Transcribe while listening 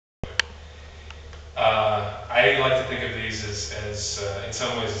I like to think of these as in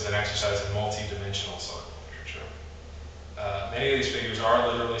some ways, as an exercise in multi-dimensional self-portraiture. Many of these figures are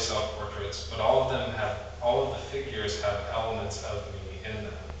literally self-portraits, but all of the figures have elements of me in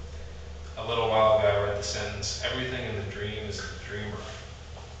them. A little while ago, I read the sentence, "Everything in the dream is the dreamer,"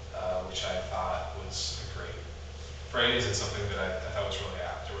 which I thought was a great phrase and something that I thought was really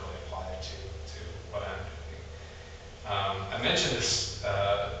apt to really apply to what I'm doing. I mentioned this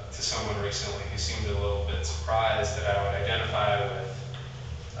to someone recently who seemed a little bit surprised that I would identify with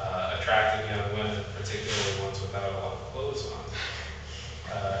attractive young women, particularly ones without a lot of clothes on.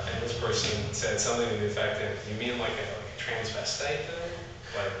 And this person said something to the effect of, "You mean like a transvestite thing?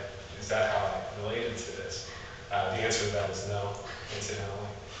 Like, is that how I related to this?" The answer to that is no, incidentally.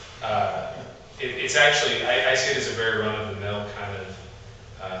 It's actually, I see it as a very run-of-the-mill kind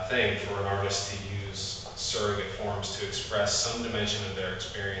of thing for an artist to use surrogate forms to express some dimension of their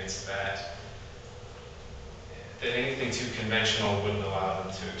experience that anything too conventional wouldn't allow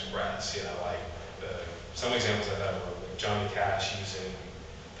them to express. You know, like some examples I thought were like Johnny Cash using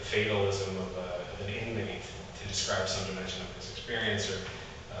the fatalism of an inmate to describe some dimension of his experience, or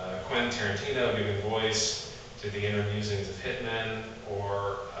Quentin Tarantino giving voice to the inner musings of hitmen,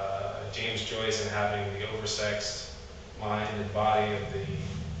 or James Joyce inhabiting the oversexed mind and body of the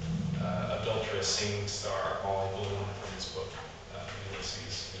adulterous singing star Molly Bloom from his book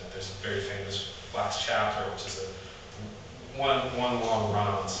Ulysses. You know, there's a very famous last chapter, which is one long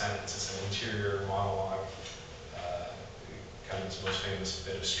run-on sentence. It's an interior monologue, kind of his most famous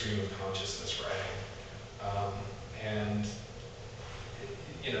bit of stream of consciousness writing. And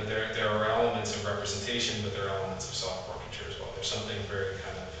you know, there are elements of representation, but there are elements of self-portraiture as well. There's something very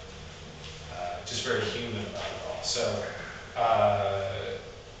kind of just very human about it all. So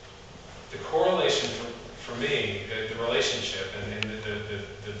the correlation for me, the relationship, and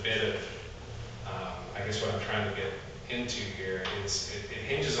the bit of I guess what I'm trying to get into here is it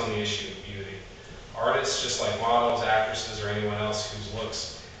hinges on the issue of beauty. Artists, just like models, actresses, or anyone else whose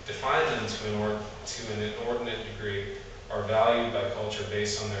looks define them to an inordinate degree, are valued by culture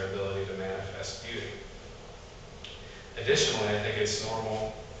based on their ability to manifest beauty. Additionally, I think it's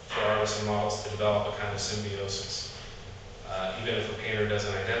normal for artists and models to develop a kind of symbiosis. Even if a painter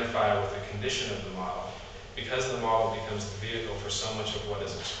doesn't identify with the condition of the model, because the model becomes the vehicle for so much of what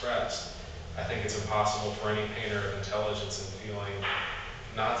is expressed, I think it's impossible for any painter of intelligence and feeling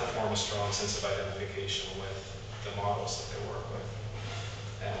not to form a strong sense of identification with the models that they work with,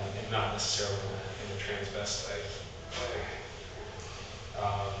 and not necessarily in a transvestite way.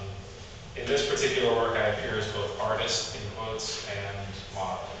 In this particular work, I appear as both artist, in quotes, and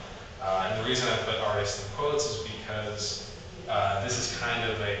model. And the reason I put artist in quotes is because this is kind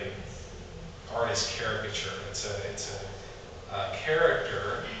of a artist caricature. It's a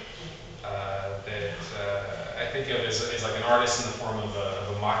character that I think of as like an artist in the form of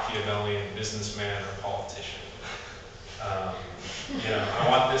a Machiavellian businessman or politician. You know, I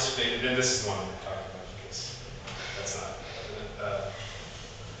want this figure, and this is the one I'm talking about because that's not evident.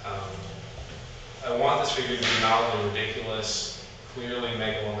 I want this figure to be not only ridiculous, clearly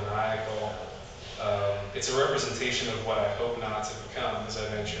megalomaniacal. It's a representation of what I hope not to become as I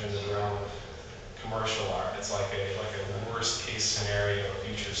venture into the realm of commercial art. It's like a worst case scenario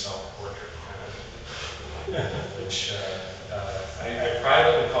future self-portrait kind of, which I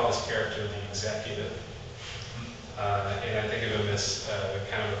privately call this character the executive. And I think of him as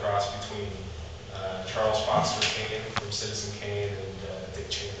kind of a cross between Charles Foster Kane from Citizen Kane and Dick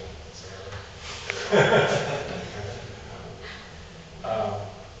Cheney.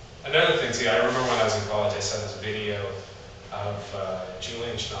 Another thing, see, I remember when I was in college, I saw this video of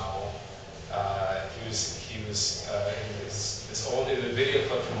Julian's novel. He was in this old video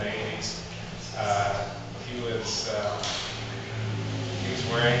clip from the 80s. He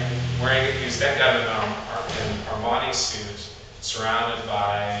was decked out in an Armani suit, surrounded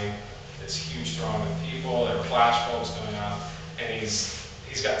by this huge throng of people. There were flashbulbs going on, and he's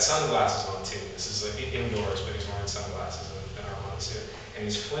got sunglasses on too. This is like indoors, but he's wearing sunglasses in an Armani suit, and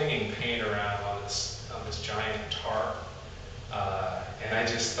he's flinging paint around on this giant tarp. And I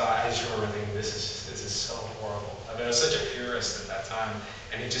just remember thinking, this is so horrible. I mean, I was such a purist at that time,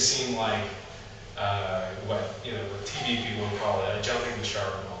 and it just seemed like what TV people would call it, a jumping the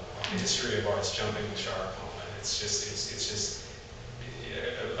shark moment. The history of art's jumping the shark moment. It's just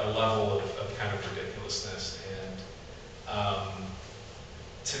a level of kind of ridiculousness. And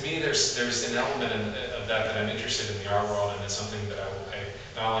to me, there's an element of that I'm interested in the art world, and it's something that I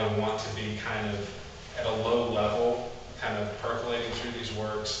not only want to be kind of at a low level, kind of percolating through these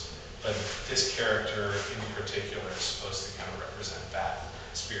works, but this character in particular is supposed to kind of represent that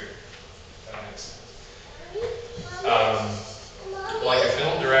spirit. If that makes sense.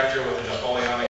 director with